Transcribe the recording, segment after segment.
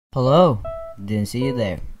Hello, didn't see you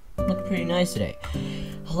there. Look pretty nice today.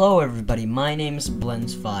 Hello everybody, my name is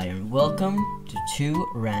Blensfire and welcome to 2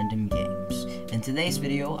 random games. In today's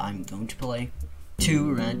video, I'm going to play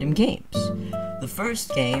 2 random games. The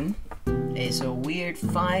first game is a weird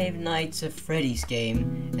Five Nights at Freddy's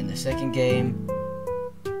game, and the second game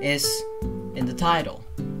is in the title,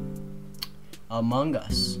 Among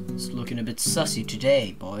Us. It's looking a bit sussy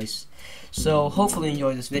today, boys. So hopefully you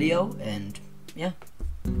enjoy this video, and yeah.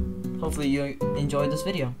 Hopefully you enjoyed this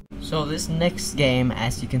video. So this next game,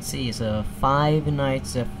 as you can see, is a Five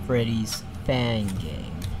Nights at Freddy's fan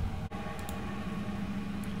game.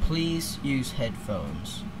 Please use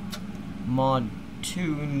headphones. Mod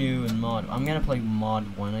 2 new and mod. I'm gonna play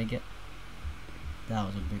mod 1. I get. That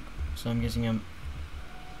was a big. So I'm guessing I'm.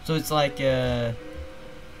 So it's like it's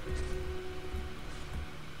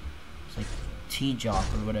like T-Jock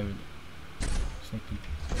or whatever. It's like the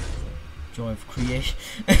joy of creation.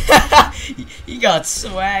 He got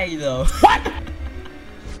swag though. What?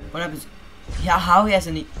 What happens? Yeah, how he has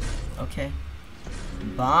any? Okay.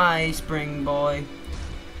 Bye, Spring Boy.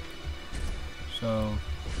 So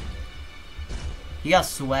he got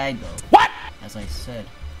swag though. What? As I said,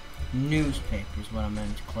 newspaper is what I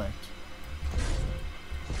meant to collect.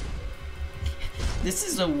 This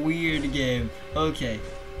is a weird game. Okay.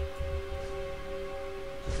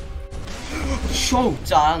 Show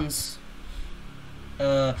dance.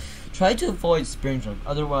 Try to avoid Springtrap,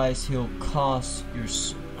 otherwise he'll crush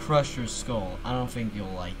your skull. I don't think you'll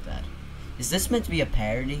like that. Is this meant to be a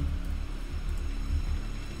parody?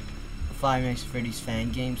 Five Nights at Freddy's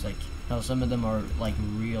fan games, like how some of them are like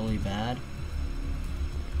really bad.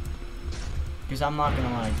 Because I'm not gonna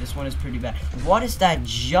lie, this one is pretty bad. What is that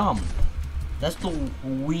jump? That's the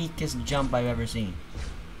weakest jump I've ever seen.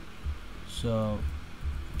 So,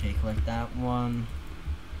 okay, collect that one.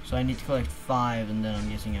 So I need to collect 5 and then I'm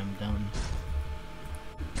guessing I'm done.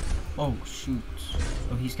 Oh shoot.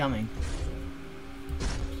 Oh, he's coming.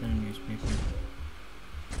 Send a newspaper.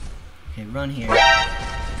 Okay, run here.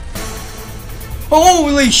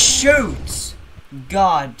 Holy shoot!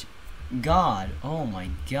 God. Oh my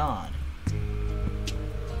god.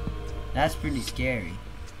 That's pretty scary.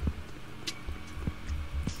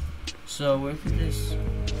 So look at this.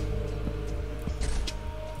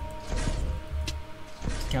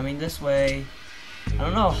 Coming this way. I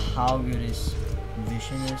don't know how good his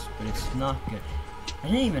vision is, but it's not good. I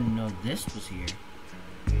didn't even know this was here.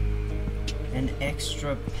 An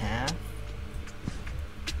extra path.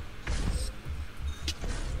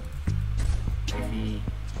 If he...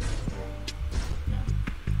 No.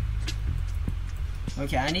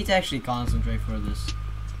 Okay, I need to actually concentrate for this.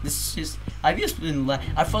 This is just... I've just been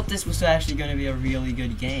I thought this was actually going to be a really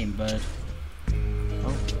good game, but...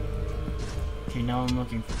 Oh. Okay, now I'm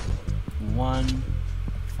looking for one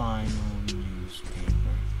final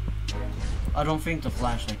newspaper. I don't think the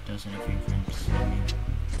flashlight does anything for him to see me.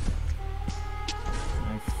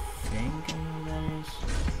 I think I know what that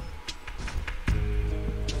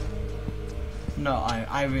is. No,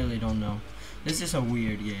 I really don't know. This is a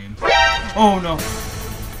weird game. Oh no!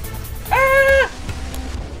 Ah!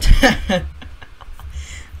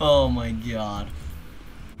 Oh my god.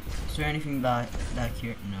 Is there anything back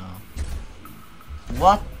here? No.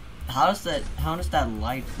 What? How does that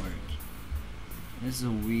light work? This is a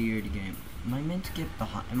weird game. Am I meant to get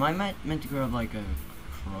behind? Am I meant to grab like a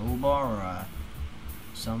crowbar or a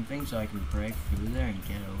something so I can break through there and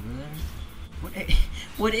get over there?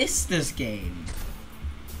 What is this game?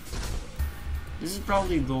 This is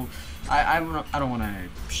probably the I don't want to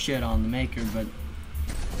shit on the maker, but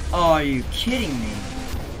oh, are you kidding me?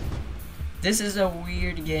 This is a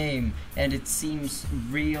weird game, and it seems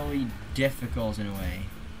really difficult in a way.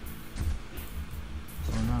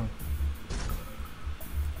 Oh no.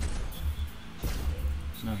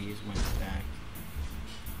 No, he just went back.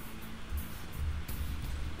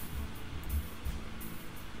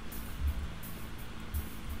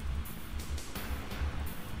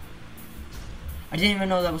 I didn't even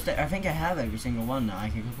know that was there. I think I have every single one now. I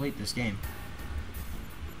can complete this game.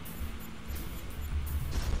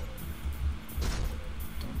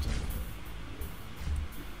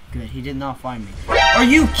 Good, he did not find me. Are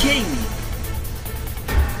you kidding me?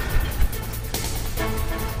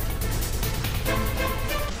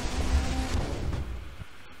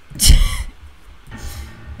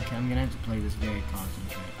 Okay, I'm gonna have to play this very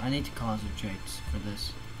concentrated. I need to concentrate for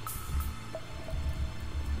this.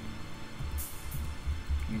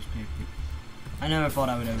 Newspaper. I never thought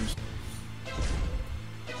I would ever.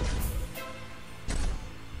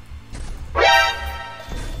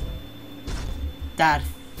 Dad.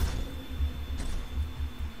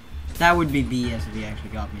 That would be BS if he actually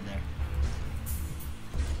got me there.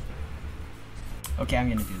 Okay, I'm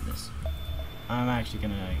gonna do this. I'm actually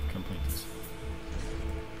gonna complete this.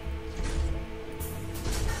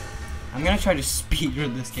 I'm gonna try to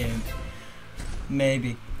speedrun this game.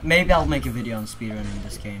 Maybe I'll make a video on speedrunning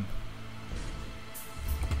this game.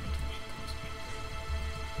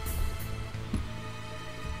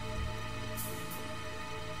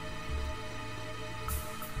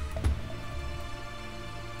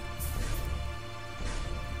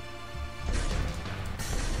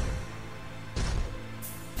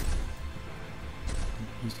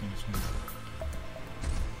 He's gonna swing.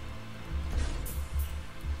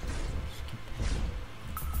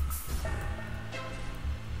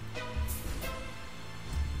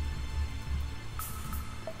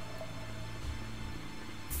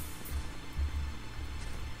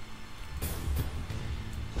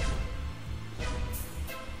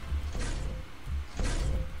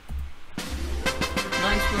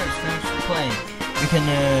 Nice words, thanks for playing. You can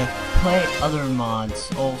play other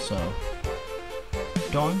mods also.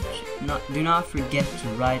 Do not forget to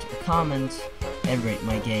write a comment and rate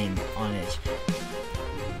my game on it.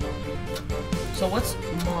 So what's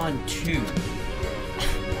mod 2?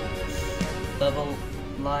 Level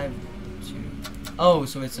live 2. Oh,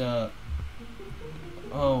 so it's a...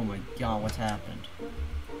 Oh my god, what's happened?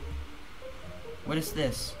 What is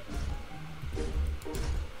this?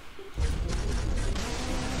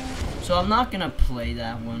 So I'm not gonna play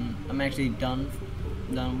that one. I'm actually done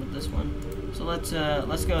with this one. So let's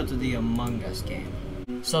go to the Among Us game.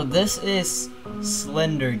 So this is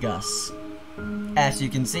Slendergus. As you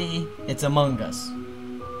can see, it's Among Us,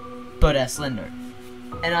 but as Slender.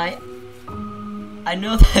 And I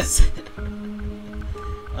know that's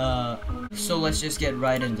so let's just get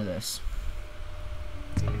right into this.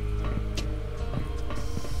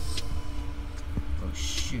 Oh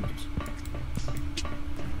shoot.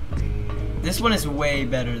 This one is way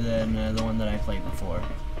better than the one that I played before.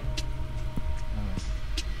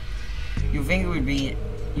 You think it would be,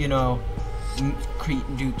 you know,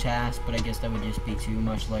 do tasks, but I guess that would just be too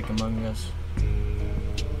much like Among Us.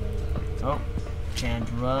 Oh, can't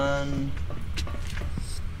run.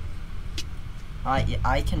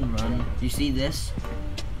 I can run. You see this?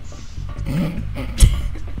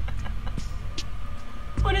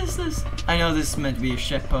 What is this? I know this is meant to be a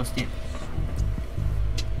shit posting.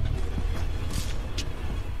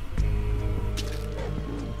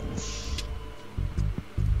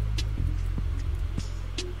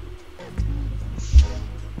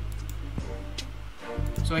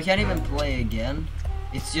 So I can't even play again.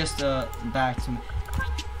 It's just back to me.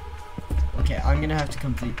 Okay, I'm gonna have to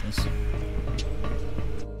complete this.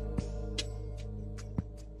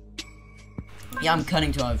 Yeah, I'm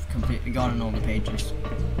cutting till I've completely gotten all the pages.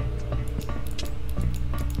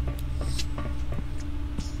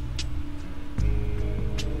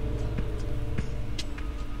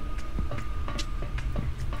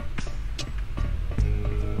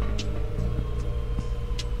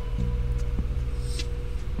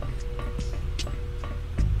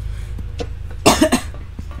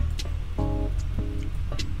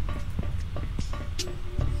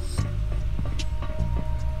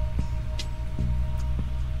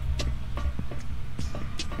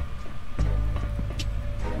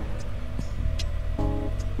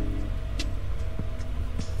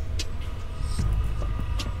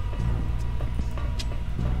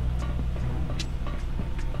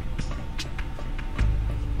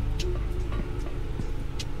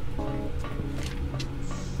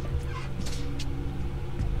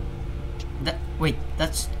 Wait,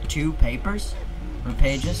 that's 2 papers? Or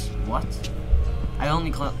pages? What? I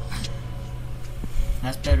only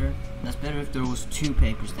That's better. That's better if there was 2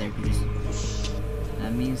 papers there, because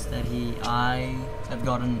that means that I have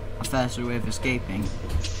gotten a faster way of escaping.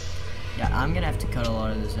 Yeah, I'm gonna have to cut a lot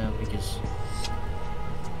of this out because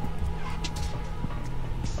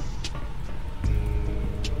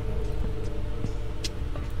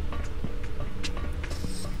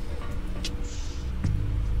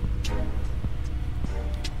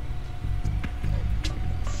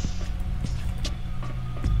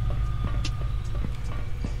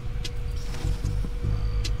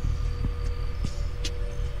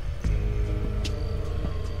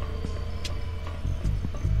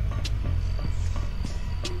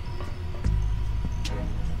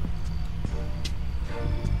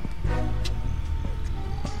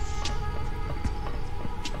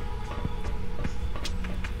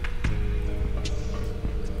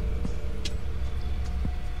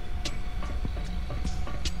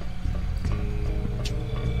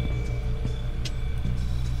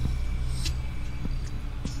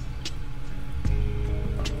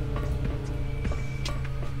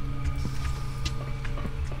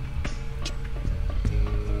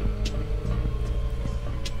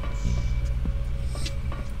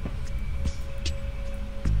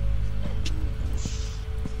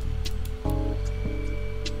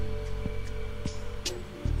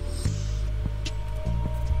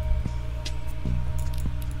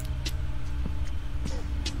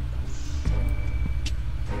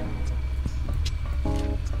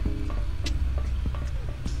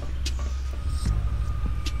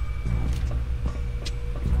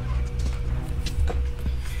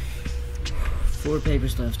 4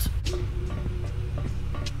 papers left.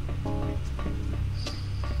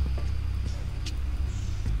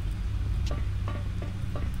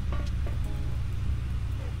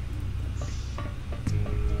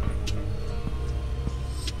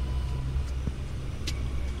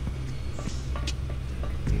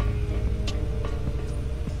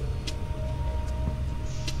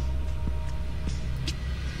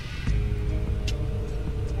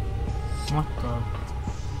 What the?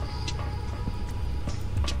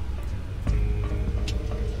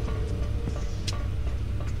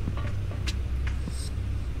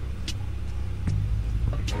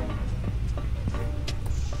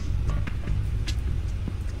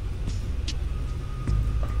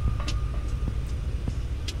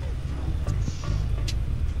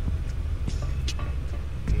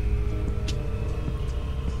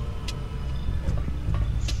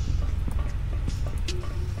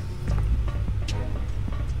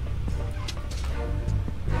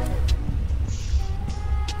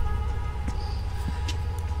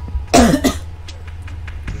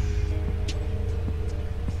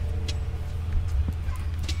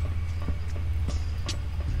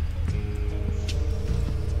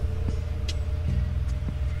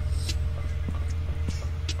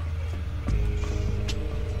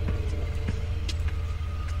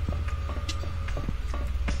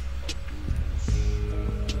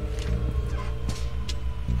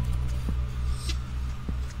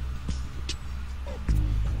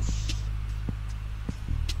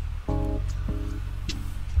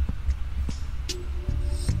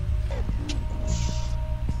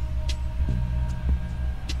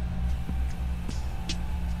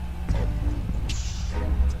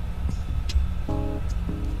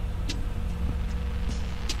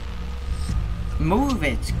 Move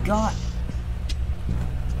it, God.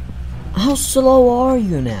 How slow are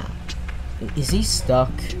you now? Is he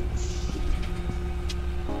stuck?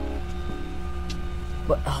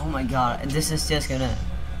 But oh my God, this is just gonna.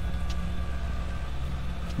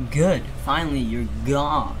 Good, finally you're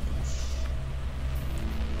gone.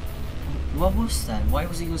 What was that? Why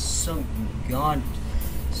was he so god?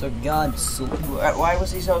 Why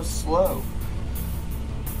was he so slow?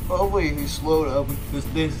 Probably he slowed up because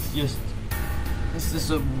this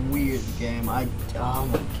is a weird game. Oh my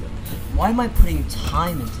God. Why am I putting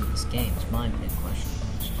time into this game? It's my big question.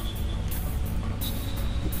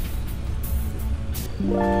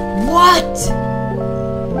 What?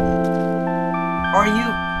 Are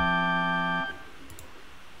you?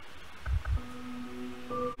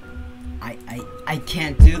 I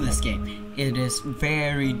can't do this game. It is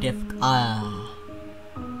very difficult.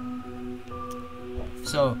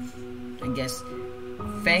 So, I guess.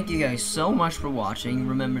 Thank you guys so much for watching.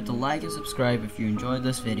 Remember to like and subscribe if you enjoyed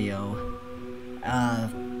this video.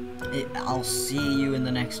 I'll see you in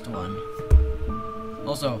the next one.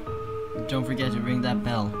 Also, don't forget to ring that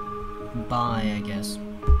bell. Bye, I guess.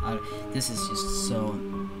 This is just so...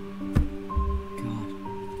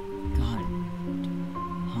 God.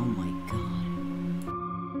 Oh my God.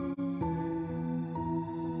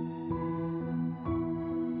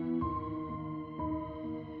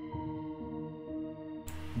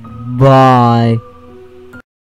 Bye.